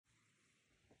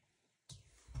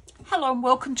Hello and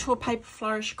welcome to a Paper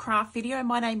Flourish craft video.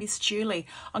 My name is Julie.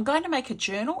 I'm going to make a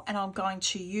journal and I'm going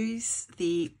to use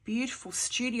the beautiful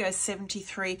Studio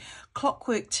 73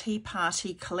 Clockwork Tea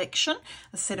Party Collection,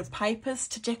 a set of papers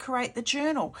to decorate the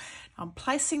journal. I'm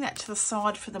placing that to the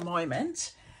side for the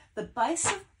moment. The base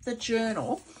of the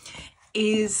journal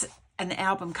is an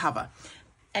album cover.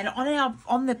 And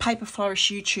on the Paper Flourish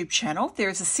YouTube channel, there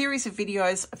is a series of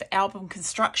videos of album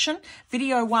construction.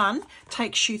 Video 1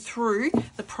 takes you through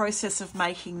the process of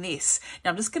making this.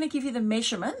 Now, I'm just going to give you the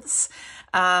measurements.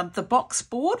 The box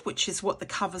board, which is what the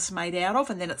cover's made out of,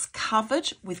 and then it's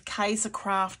covered with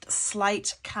Kaisercraft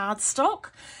Slate cardstock.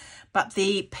 But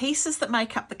the pieces that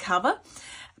make up the cover,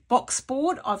 box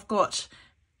board, I've got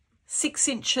 6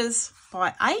 inches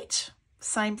by 8.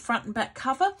 Same front and back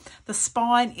cover. The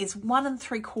spine is 1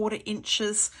 3/4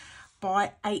 inches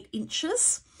by 8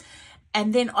 inches.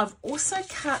 And then I've also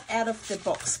cut out of the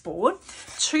box board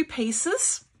 2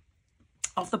 pieces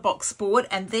of the box board,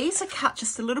 and these are cut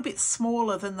just a little bit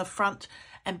smaller than the front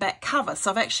and back cover.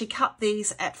 So I've actually cut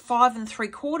these at 5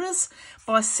 3/4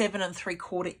 by 7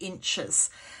 3/4 inches.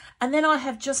 And then I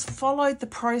have just followed the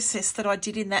process that I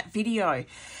did in that video.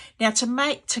 Now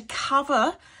to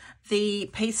cover the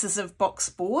pieces of box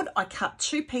board, I cut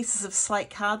 2 pieces of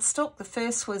slate cardstock. The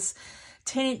first was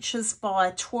 10 inches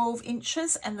by 12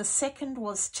 inches and the second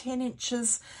was 10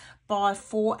 inches by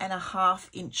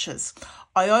 4.5 inches.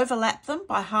 I overlapped them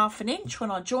by 1/2 inch when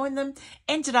I joined them,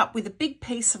 ended up with a big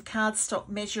piece of cardstock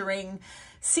measuring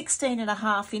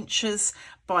 16.5 inches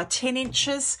by 10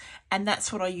 inches, and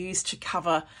that's what I used to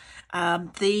cover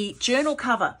the journal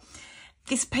cover.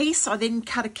 This piece, I then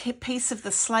cut a piece of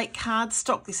the slate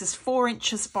cardstock. This is 4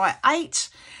 inches by 8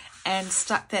 and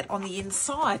stuck that on the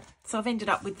inside. So I've ended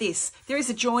up with this. There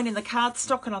is a join in the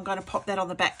cardstock and I'm going to pop that on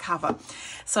the back cover.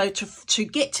 So to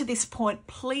get to this point,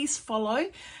 please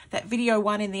follow that video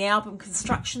 1 in the album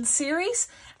construction series,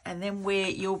 and then where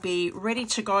you'll be ready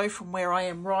to go from where I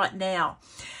am right now.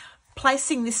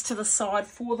 Placing this to the side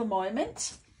for the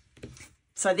moment.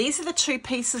 So these are the 2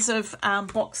 pieces of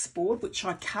box board which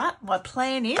I cut. My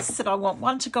plan is that I want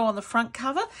one to go on the front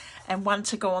cover and one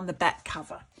to go on the back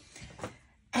cover.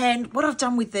 And what I've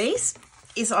done with these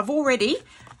is I've already,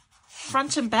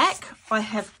 front and back, I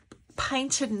have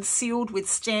painted and sealed with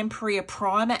Stamperia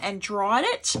Primer and dried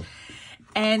it.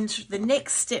 And the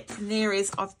next step from there is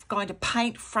I'm going to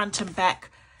paint front and back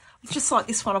just like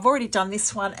this one. I've already done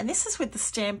this one, and this is with the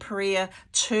Stamperia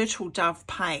Turtle Dove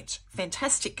paint.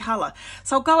 Fantastic colour.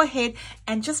 So I'll go ahead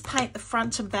and just paint the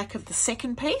front and back of the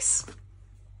second piece.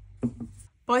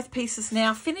 Both pieces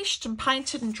now finished and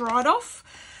painted and dried off.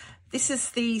 This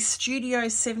is the Studio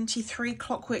 73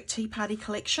 Clockwork Tea Party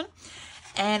Collection,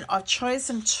 and I've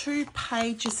chosen 2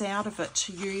 pages out of it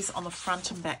to use on the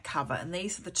front and back cover, and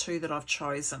these are the 2 that I've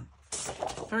chosen.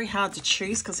 Very hard to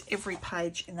choose because every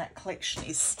page in that collection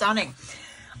is stunning.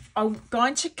 I'm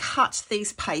going to cut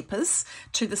these papers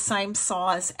to the same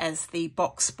size as the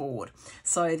box board.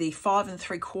 So the 5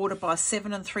 3/4 by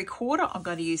 7 3/4, I'm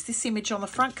going to use this image on the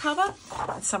front cover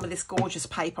and some of this gorgeous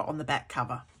paper on the back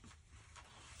cover.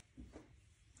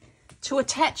 To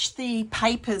attach the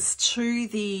papers to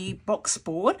the box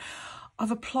board, I've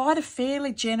applied a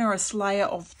fairly generous layer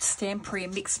of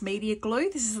Stamperia mixed media glue.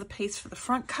 This is the piece for the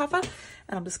front cover,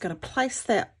 and I'm just going to place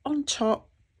that on top,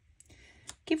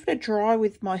 give it a dry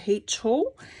with my heat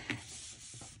tool,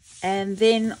 and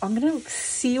then I'm going to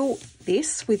seal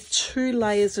this with 2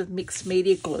 layers of mixed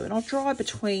media glue, and I'll dry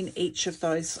between each of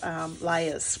those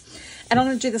layers. And I'm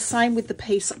going to do the same with the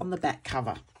piece on the back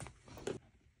cover.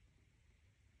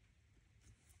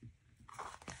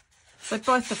 So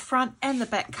both the front and the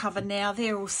back cover now,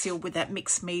 they're all sealed with that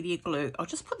mixed media glue. I'll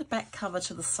just put the back cover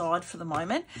to the side for the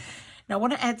moment. Now I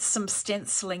want to add some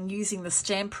stenciling using the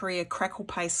Stamperia Crackle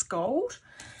Paste Gold.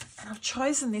 And I've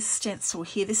chosen this stencil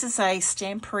here. This is a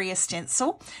Stamperia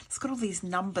stencil. It's got all these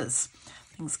numbers,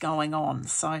 things going on.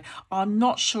 So I'm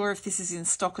not sure if this is in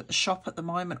stock at the shop at the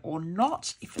moment or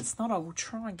not. If it's not, I will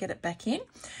try and get it back in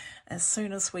as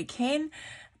soon as we can.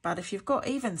 But if you've got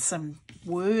even some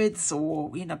words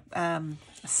or, you know, a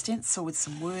stencil with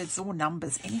some words or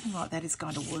numbers, anything like that is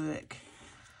going to work.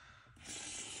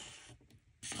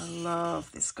 I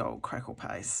love this gold crackle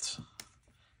paste.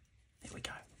 There we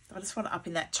go. I just want it up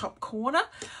in that top corner.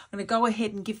 I'm going to go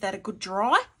ahead and give that a good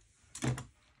dry.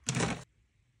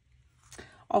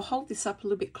 I'll hold this up a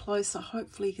little bit closer.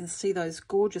 Hopefully you can see those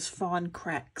gorgeous fine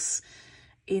cracks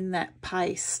in that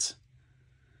paste.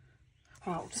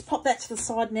 All right, I'll just pop that to the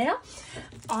side now.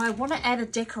 I want to add a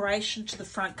decoration to the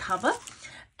front cover,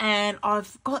 And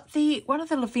I've got one of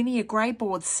the Lavinia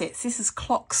Greyboard sets. This is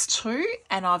clocks 2,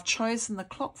 and I've chosen the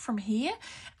clock from here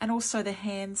and also the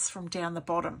hands from down the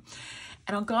bottom.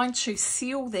 And I'm going to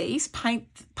seal these, paint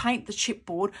the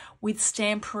chipboard with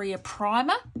Stamperia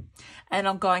Primer, and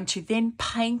I'm going to then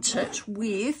paint it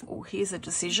with, oh, here's a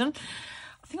decision.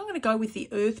 I think I'm going to go with the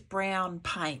earth brown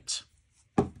paint.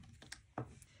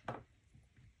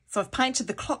 So I've painted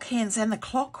the clock hands and the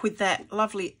clock with that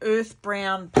lovely earth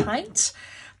brown paint.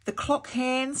 The clock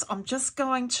hands, I'm just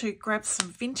going to grab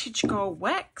some vintage gold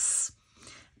wax,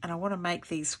 and I want to make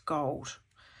these gold.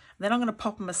 And then I'm going to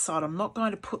pop them aside. I'm not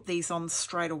going to put these on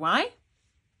straight away.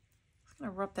 I'm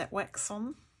going to rub that wax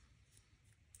on.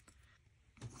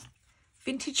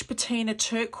 Vintage Patina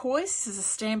Turquoise. This is a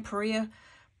Stamperia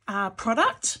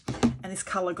product, and this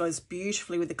colour goes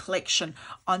beautifully with the collection.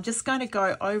 I'm just going to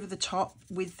go over the top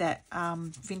with that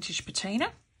vintage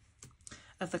patina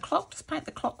of the clock. Just paint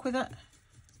the clock with it.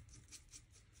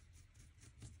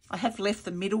 I have left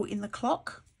the middle in the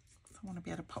clock, so I want to be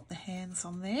able to pop the hands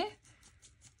on there.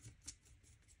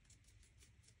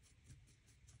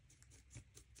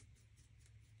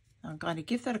 I'm going to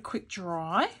give that a quick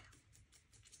dry.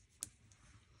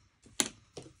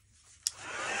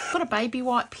 Got a baby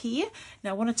wipe here. Now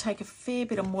I want to take a fair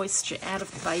bit of moisture out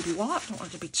of the baby wipe. I don't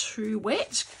want it to be too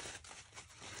wet.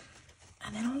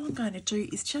 And then all I'm going to do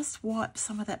is just wipe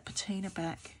some of that patina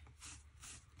back.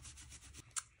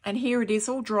 And here it is,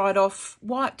 all dried off,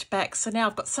 wiped back. So now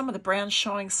I've got some of the brown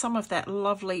showing, some of that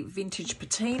lovely vintage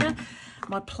patina.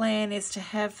 My plan is to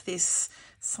have this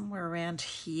somewhere around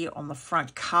here on the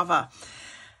front cover.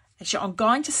 Actually, I'm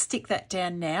going to stick that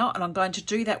down now, and I'm going to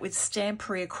do that with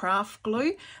Stamperia craft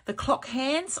glue. The clock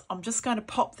hands, I'm just going to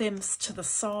pop them to the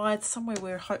side, somewhere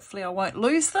where hopefully I won't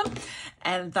lose them,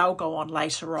 and they'll go on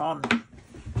later on.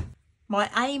 My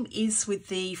aim is with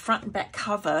the front and back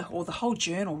cover, or the whole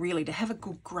journal really, to have a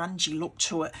good grungy look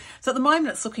to it. So at the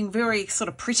moment it's looking very sort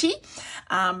of pretty,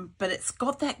 but it's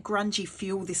got that grungy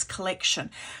feel, this collection.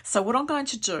 So what I'm going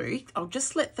to do, I'll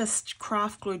just let this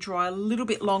craft glue dry a little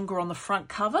bit longer on the front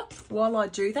cover. While I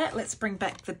do that, let's bring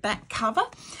back the back cover.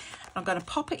 I'm going to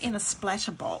pop it in a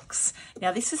splatter box.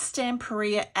 Now this is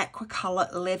Stamperia Aqua Colour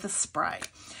Leather Spray.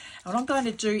 What I'm going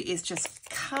to do is just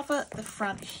cover the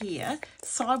front here,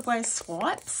 sideways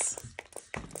swipes.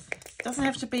 Doesn't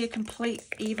have to be a complete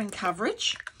even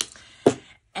coverage.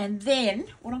 And then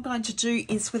what I'm going to do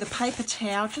is with a paper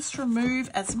towel, just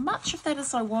remove as much of that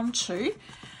as I want to.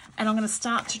 And I'm going to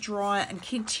start to dry it and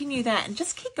continue that, and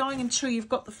just keep going until you've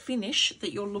got the finish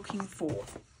that you're looking for.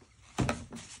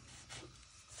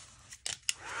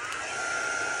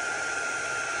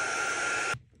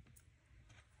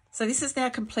 So this is now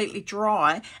completely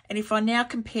dry, and if I now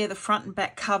compare the front and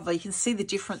back cover, you can see the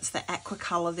difference the Aqua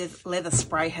Colour Leather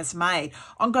Spray has made.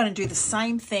 I'm going to do the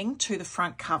same thing to the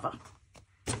front cover.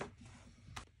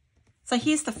 So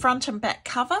here's the front and back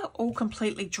cover, all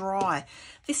completely dry.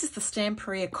 This is the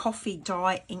Stamperia Coffee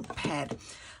Dye Ink Pad.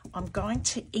 I'm going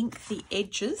to ink the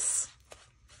edges.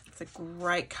 It's a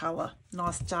great colour,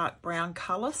 nice dark brown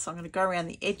colour. So I'm going to go around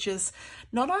the edges,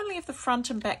 not only of the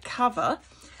front and back cover,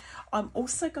 I'm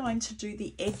also going to do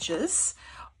the edges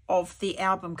of the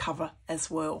album cover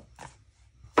as well.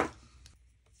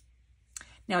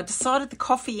 Now I decided the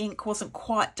coffee ink wasn't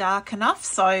quite dark enough,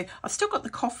 so I've still got the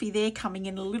coffee there coming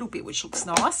in a little bit, which looks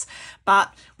nice.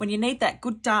 But when you need that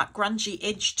good dark grungy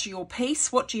edge to your piece,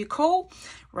 what do you call?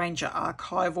 Ranger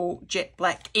Archival Jet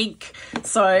Black ink.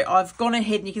 So I've gone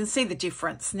ahead, and you can see the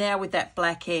difference now with that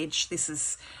black edge.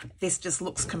 This just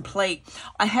looks complete.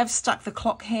 I have stuck the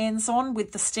clock hands on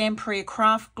with the Stamperia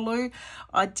craft glue.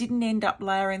 I didn't end up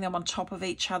layering them on top of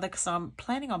each other because I'm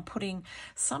planning on putting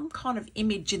some kind of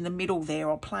image in the middle there.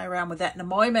 I'll play around with that in a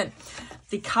moment.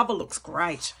 The cover looks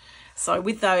great. So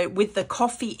with the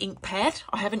coffee ink pad,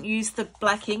 I haven't used the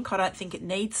black ink. I don't think it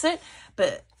needs it,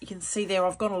 but you can see there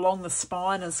I've gone along the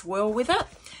spine as well with it,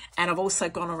 and I've also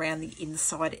gone around the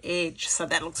inside edge. So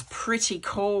that looks pretty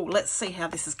cool. Let's see how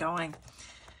this is going.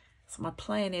 So my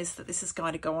plan is that this is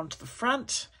going to go onto the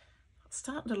front. It's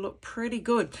starting to look pretty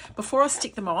good. Before I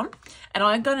stick them on, and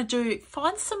I'm going to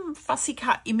find some fussy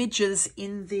cut images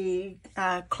in the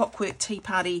Clockwork Tea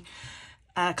Party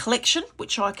collection,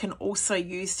 which I can also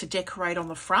use to decorate on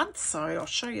the front. So I'll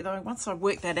show you those. Once I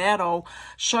work that out, I'll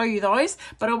show you those.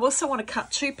 But I also want to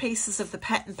cut 2 pieces of the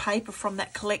pattern paper from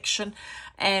that collection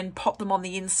and pop them on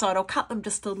the inside. I'll cut them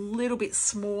just a little bit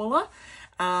smaller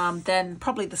than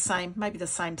probably the same, maybe the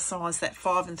same size, that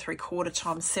 5 3/4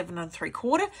 times 7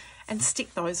 3/4, and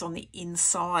stick those on the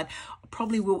inside. I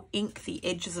probably will ink the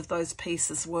edges of those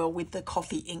pieces as well with the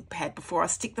coffee ink pad before I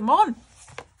stick them on.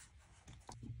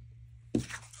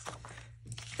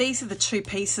 these are the two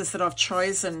pieces that I've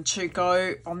chosen to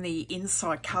go on the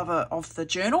inside cover of the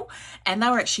journal, and they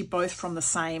were actually both from the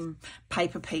same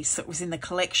paper piece that was in the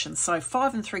collection. So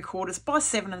 5 3/4 by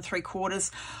 7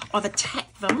 3/4. I've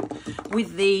attacked them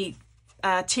with the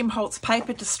Tim Holtz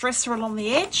paper distresser along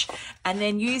the edge, and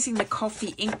then using the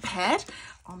coffee ink pad,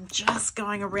 I'm just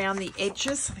going around the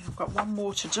edges. I think I've got one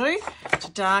more to do to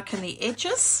darken the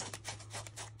edges.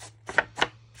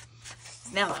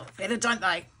 Now they look better, don't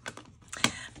they?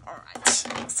 All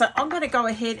right, so I'm going to go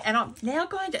ahead and I'm now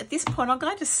going to, at this point, I'm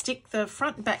going to stick the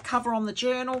front and back cover on the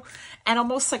journal, and I'm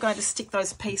also going to stick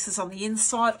those pieces on the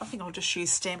inside. I think I'll just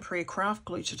use Stamperia craft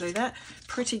glue to do that.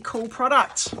 Pretty cool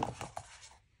product.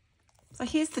 So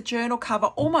here's the journal cover,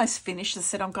 almost finished. As I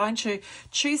said, I'm going to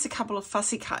choose a couple of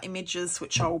fussy cut images,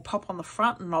 which I will pop on the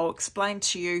front, and I'll explain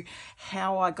to you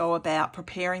how I go about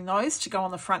preparing those to go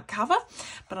on the front cover.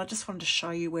 But I just wanted to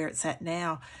show you where it's at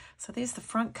now. So there's the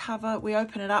front cover. We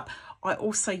open it up. I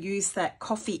also use that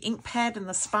coffee ink pad and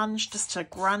the sponge just to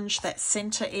grunge that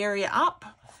center area up.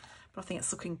 But I think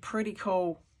it's looking pretty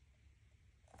cool.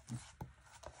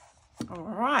 All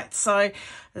right, so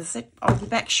as I said, I'll be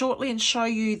back shortly and show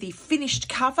you the finished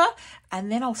cover,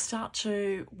 and then I'll start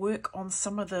to work on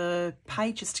some of the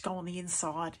pages to go on the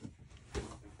inside.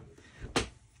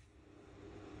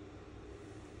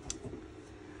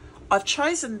 I've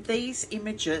chosen these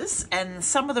images, and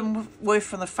some of them were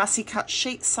from the fussy cut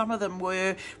sheet, some of them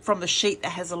were from the sheet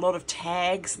that has a lot of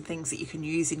tags and things that you can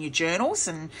use in your journals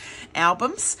and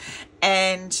albums.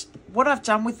 And what I've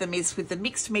done with them is with the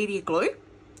mixed media glue,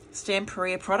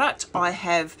 Stamperia product, I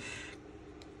have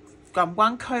done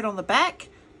one coat on the back,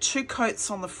 2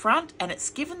 coats on the front, and it's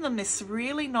given them this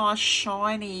really nice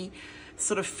shiny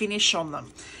sort of finish on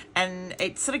them, and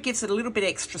it sort of gives it a little bit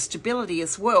extra stability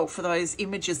as well for those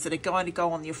images that are going to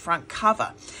go on your front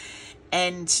cover.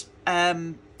 And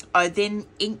I then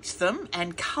inked them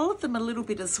and coloured them a little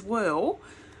bit as well,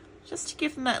 just to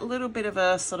give them that little bit of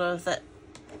a sort of that,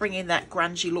 bring in that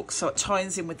grungy look so it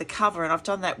tones in with the cover. And I've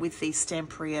done that with the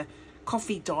Stamperia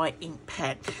coffee dye ink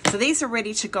pad. So these are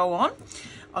ready to go on.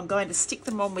 I'm going to stick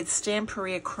them on with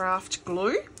Stamperia craft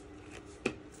glue.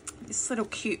 This little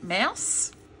cute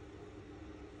mouse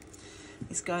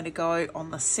is going to go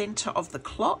on the center of the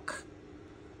clock.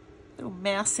 Little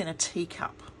mouse in a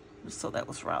teacup. I just thought that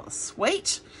was rather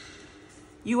sweet.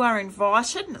 You are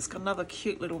invited, and it's got another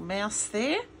cute little mouse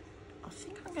there. I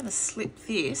think I'm going to slip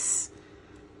this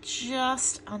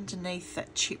just underneath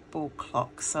that chipboard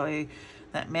clock, so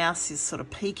that mouse is sort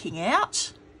of peeking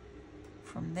out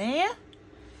from there.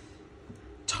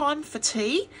 Time for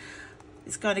tea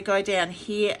is going to go down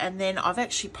here, and then I've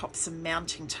actually popped some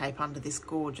mounting tape under this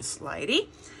gorgeous lady,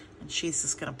 and she's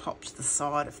just going to pop to the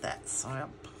side of that. So I'll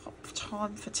pop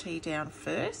time for tea down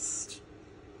first.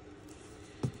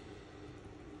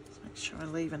 Just make sure I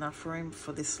leave enough room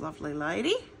for this lovely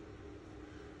lady.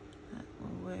 That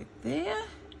will work there.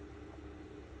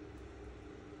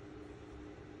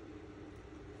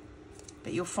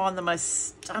 But you'll find the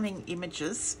most stunning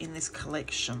images in this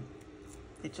collection.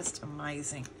 They're just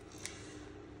amazing.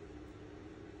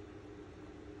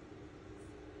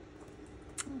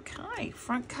 Okay,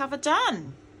 front cover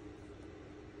done.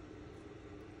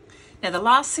 Now the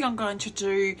last thing I'm going to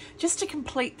do, just to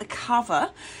complete the cover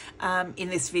in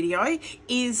this video,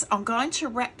 is I'm going to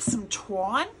wrap some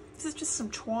twine. This is just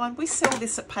some twine. We sell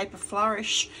this at Paper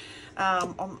Flourish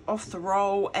off the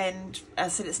roll, and as I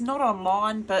said, it's not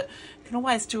online, but you can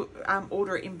always do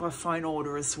order it in by phone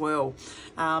order as well,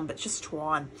 but just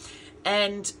twine.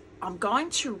 And I'm going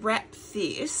to wrap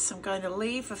this. I'm going to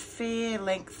leave a fair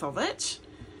length of it,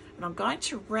 and I'm going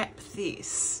to wrap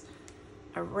this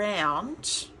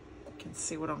around, you can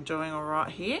see what I'm doing all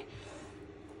right here,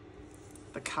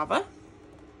 the cover.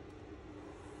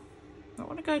 I don't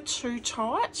want to go too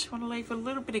tight. I want to leave a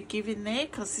little bit of give in there,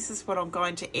 because this is what I'm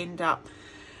going to end up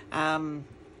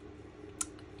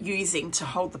using to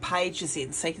hold the pages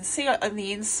in. So you can see on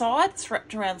the inside it's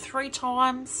wrapped around 3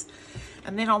 times,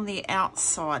 and then on the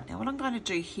outside. Now what I'm going to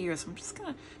do here is I'm just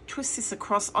going to twist this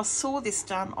across. I saw this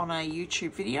done on a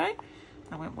YouTube video, and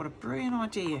I went, what a brilliant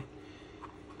idea.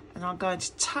 And I'm going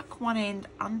to tuck one end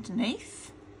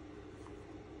underneath,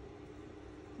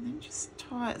 and then just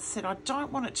tie it. Said I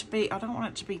don't want it to be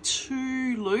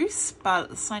too loose, but at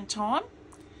the same time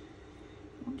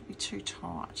I want it to be too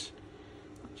tight.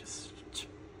 Just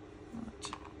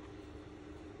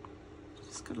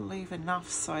got to leave enough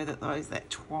so that that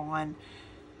twine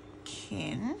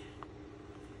you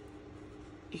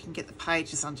can get the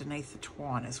pages underneath the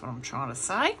twine, is what I'm trying to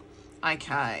say.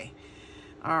 Okay,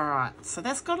 all right, so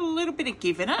that's got a little bit of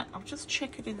give in it. I'll just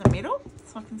check it in the middle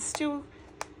so I can still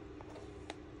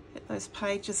Get those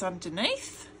pages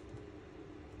underneath.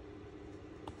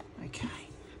 Okay,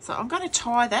 so I'm going to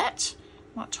tie that.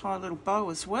 Might tie a little bow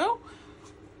as well.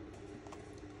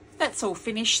 That's all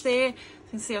finished there. You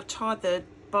can see I've tied the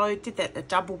bow, did that a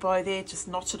double bow there, just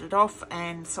knotted it off,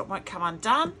 and so it won't come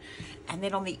undone. And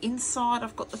then on the inside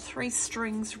I've got the 3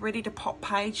 strings ready to pop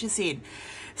pages in.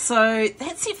 So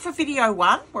that's it for video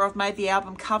 1, where I've made the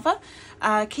album cover.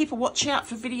 Keep a watch out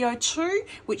for video 2,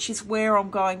 which is where I'm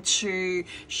going to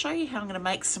show you how I'm going to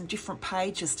make some different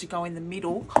pages to go in the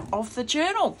middle of the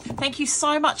journal. Thank you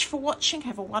so much for watching.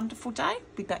 Have a wonderful day.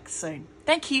 Be back soon.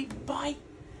 Thank you. Bye.